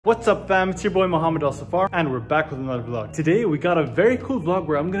What's up fam, it's your boy Mohamed and we're back with another vlog. Today we got a very cool vlog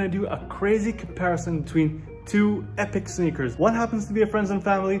where I'm gonna do a crazy comparison between two epic sneakers. One happens to be a friends and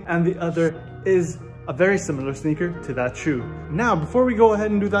family and the other is a very similar sneaker to that shoe. Now before we go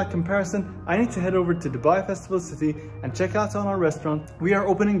ahead and do that comparison, I need to head over to Dubai Festival City and check out on our restaurant. We are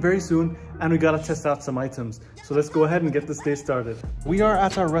opening very soon and we gotta test out some items. So let's go ahead and get this day started. We are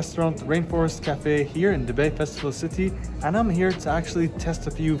at our restaurant, Rainforest Cafe, here in Dubai Festival City, and I'm here to actually test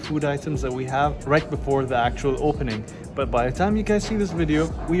a few food items that we have right before the actual opening. But by the time you guys see this video,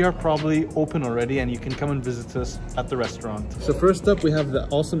 we are probably open already and you can come and visit us at the restaurant. So first up, we have the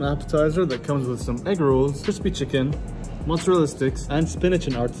awesome appetizer that comes with some egg rolls, crispy chicken, mozzarella sticks, and spinach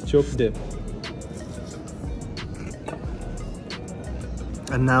and artichoke dip.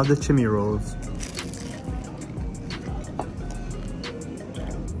 And now the chimney rolls.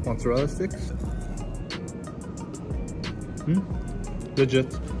 Mozzarella sticks.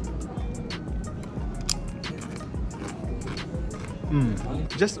 Legit.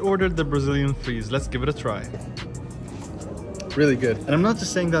 Just ordered the Brazilian freeze. Let's give it a try. Really good. And I'm not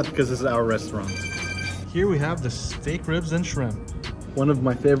just saying that because this is our restaurant. Here we have the steak ribs and shrimp. One of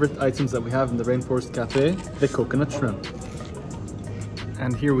my favorite items that we have in the Rainforest Cafe, the coconut shrimp.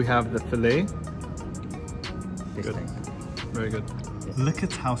 And here we have the filet. Good. Very good. Look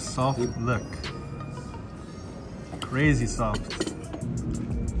at how soft look. Crazy soft.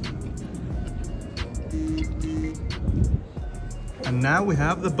 And now we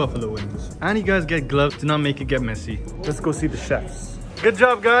have the buffalo wings. And you guys get gloves, do not make it get messy. Let's go see the chefs. Good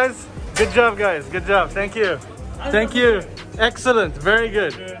job guys. Good job guys. Good job. Thank you. Thank you. Excellent. Very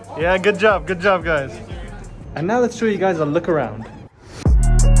good. Yeah, good job. Good job guys. And now let's show you guys a look around.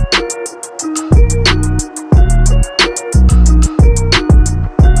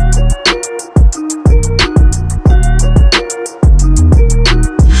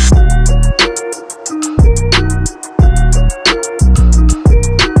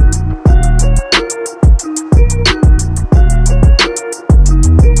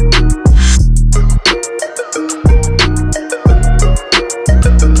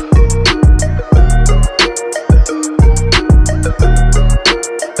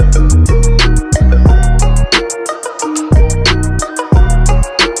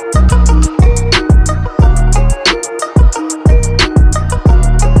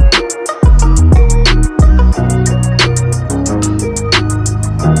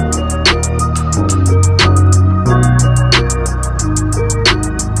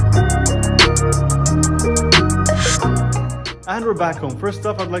 And we're back home. First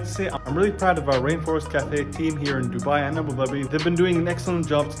off, I'd like to say I'm really proud of our Rainforest Cafe team here in Dubai and Abu Dhabi. They've been doing an excellent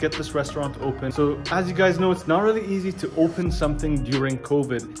job to get this restaurant open. So as you guys know, it's not really easy to open something during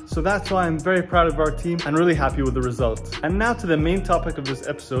COVID. So that's why I'm very proud of our team and really happy with the results. And now to the main topic of this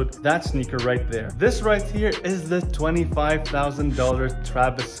episode, that sneaker right there. This right here is the $25,000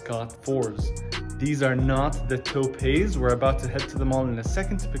 Travis Scott 4s. These are not the Taupe Haze. We're about to head to the mall in a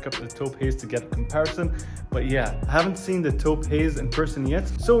second to pick up the Taupe Haze to get a comparison. But yeah, I haven't seen the Taupe Haze in person yet,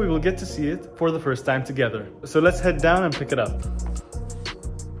 so we will get to see it for the first time together. So let's head down and pick it up.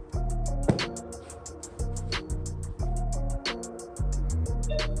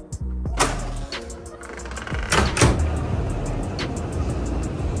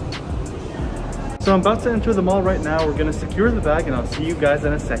 So I'm about to enter the mall right now. We're gonna secure the bag and I'll see you guys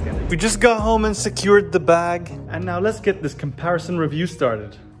in a second. We just got home and secured the bag. And now let's get this comparison review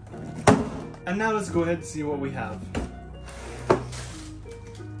started. And now let's go ahead and see what we have.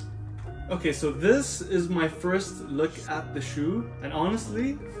 Okay, so this is my first look at the shoe. And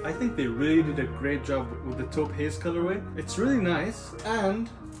honestly, I think they really did a great job with the Taupe Haze colorway. It's really nice and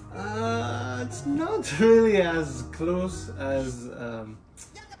it's not really as close as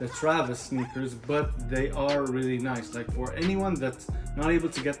the Travis sneakers, but they are really nice. Like for anyone that's not able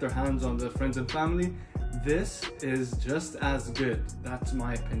to get their hands on the friends and family, this is just as good. That's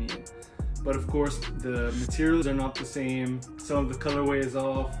my opinion. But of course, the materials are not the same. Some of the colorway is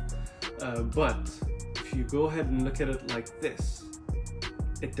off. But if you go ahead and look at it like this,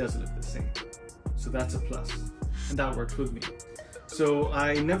 it does look the same. So that's a plus, and that works with me. So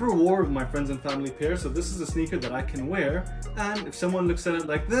I never wore my friends and family pair, so this is a sneaker that I can wear, and if someone looks at it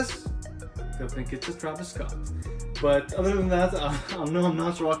like this, they'll think it's a Travis Scott. But other than that, I'll know I'm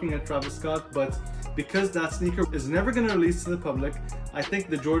not rocking a Travis Scott, but because that sneaker is never going to release to the public, I think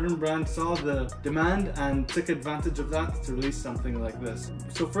the Jordan brand saw the demand and took advantage of that to release something like this.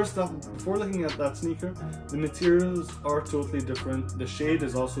 So first off, before looking at that sneaker, the materials are totally different. The shade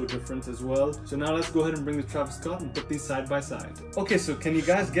is also different as well. So now let's go ahead and bring the Travis Scott and put these side by side. Okay, so can you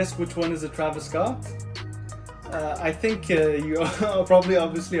guys guess which one is a Travis Scott? I think you probably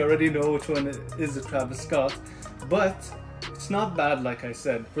obviously already know which one is the Travis Scott, but it's not bad, like I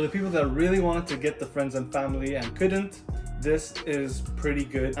said. For the people that really wanted to get the friends and family and couldn't, this is pretty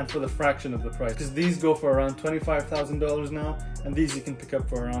good, and for the fraction of the price, because these go for around $25,000 now, and these you can pick up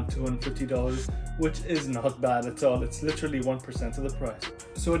for around $250, which is not bad at all. It's literally 1% of the price.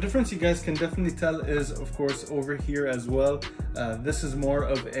 So a difference you guys can definitely tell is, of course, over here as well. This is more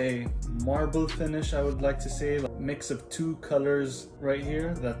of a marble finish, I would like to say, like a mix of two colors right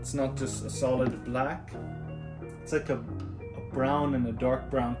here. That's not just a solid black. It's like a brown and a dark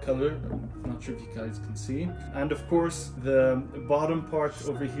brown color. I'm not sure if you guys can see. And of course, the bottom part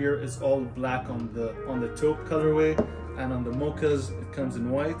over here is all black on the taupe colorway, and on the mochas it comes in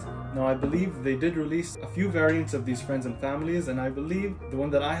white. Now I believe they did release a few variants of these friends and families, and I believe the one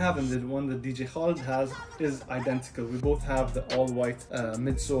that I have and the one that DJ Khaled has is identical. We both have the all white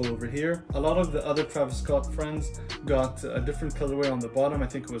midsole over here. A lot of the other Travis Scott friends got a different colorway on the bottom. I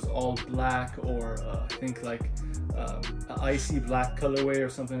think it was all black, or I think like an icy black colorway or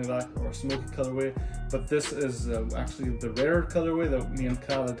something like that, or a smoky colorway. But this is actually the rarer colorway that me and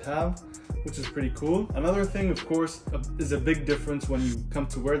Khaled have, which is pretty cool. Another thing, of course, is a big difference when you come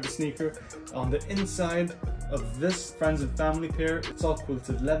to wear the sneaker. On the inside of this friends and family pair, it's all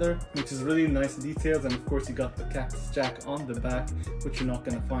quilted leather, which is really nice details, and of course you got the cactus jack on the back, which you're not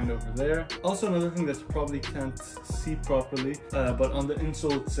going to find over there. Also, another thing that you probably can't see properly, but on the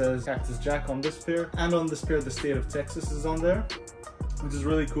insole it says cactus jack on this pair, and on this pair the state of Texas is on there, which is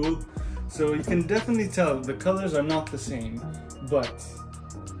really cool. So you can definitely tell the colors are not the same, but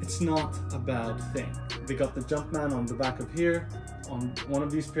it's not a bad thing. They got the Jumpman on the back of here. On one of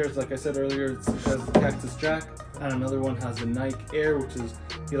these pairs, like I said earlier, it has the Cactus Jack, and another one has the Nike Air, which is,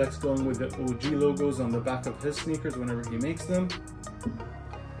 he likes going with the OG logos on the back of his sneakers whenever he makes them.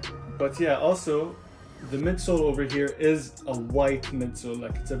 But yeah, also the midsole over here is a white midsole,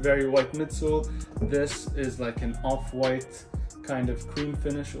 like it's a very white midsole. This is like an off-white kind of cream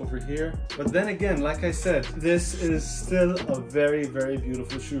finish over here. But then again, like I said, this is still a very, very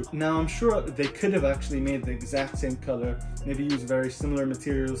beautiful shoe. Now I'm sure they could have actually made the exact same color, maybe use very similar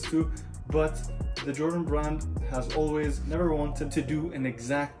materials too, but the Jordan brand has always never wanted to do an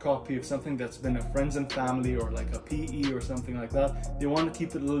exact copy of something that's been a friends and family or like a PE or something like that. They want to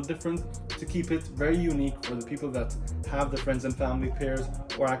keep it a little different, to keep it very unique for the people that have the friends and family pairs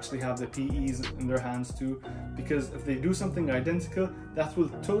or actually have the PEs in their hands too, because if they do something identical, that will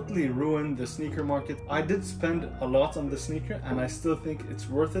totally ruin the sneaker market. I did spend a lot on the sneaker, and I still think it's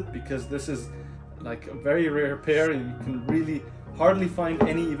worth it, because this is like a very rare pair, and you can really hardly find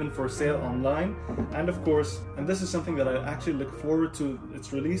any even for sale online. And of course, and this is something that I actually look forward to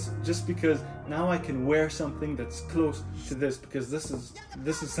its release, just because now I can wear something that's close to this, because this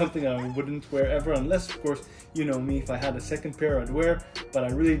is something I wouldn't wear ever, unless of course, you know me, if I had a second pair I'd wear, but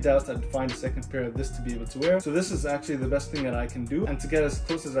I really doubt I'd find a second pair of this to be able to wear. So this is actually the best thing that I can do, and to get as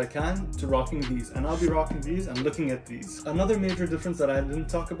close as I can to rocking these, and I'll be rocking these and looking at these. Another major difference that I didn't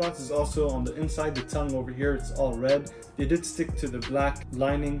talk about is also on the inside, the tongue over here, it's all red. They did stick to the black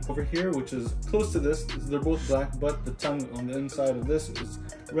lining over here, which is close to this. They're both black, but the tongue on the inside of this is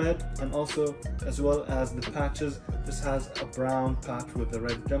red, and also as well as the patches, this has a brown patch with a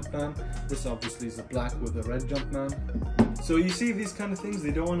red Jumpman. This obviously is a black with a red Jumpman. So you see, these kind of things,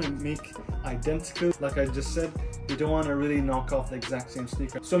 they don't want to make identical. Like I just said, they don't want to really knock off the exact same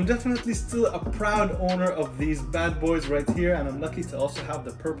sneaker. So I'm definitely still a proud owner of these bad boys right here, and I'm lucky to also have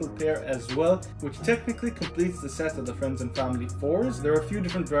the purple pair as well, which technically completes the set of the friends and family 4s. There are a few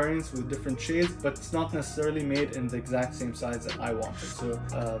different variants with different shades, but it's not necessarily made in the exact same size that I wanted. So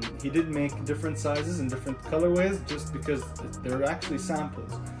he did make different sizes and different colorways, just because they're actually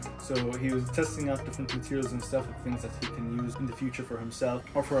samples. So he was testing out different materials and stuff, and things that he can use in the future for himself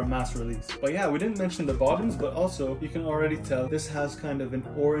or for a mass release. But yeah, we didn't mention the bottoms, but also you can already tell this has kind of an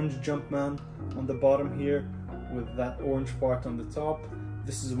orange Jumpman on the bottom here with that orange part on the top.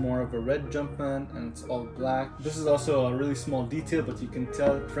 This is more of a red Jumpman, and it's all black. This is also a really small detail, but you can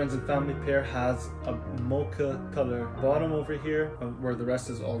tell friends and family pair has a mocha color bottom over here, where the rest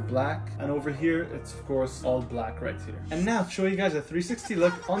is all black, and over here it's of course all black right here. And now to show you guys a 360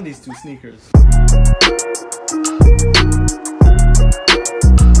 look on these two sneakers.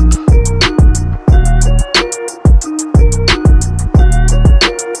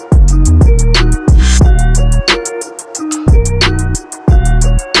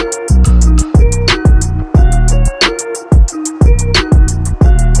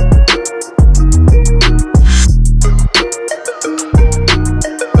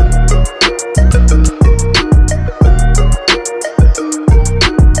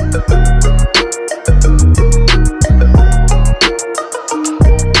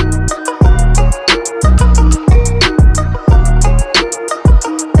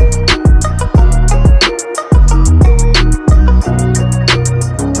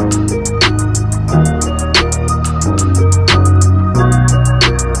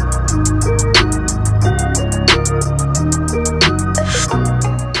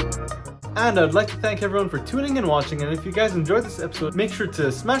 And I'd like to thank everyone for tuning and watching, and if you guys enjoyed this episode, make sure to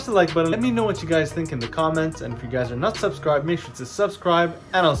smash the like button. Let me know what you guys think in the comments, and if you guys are not subscribed, make sure to subscribe,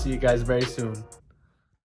 and I'll see you guys very soon.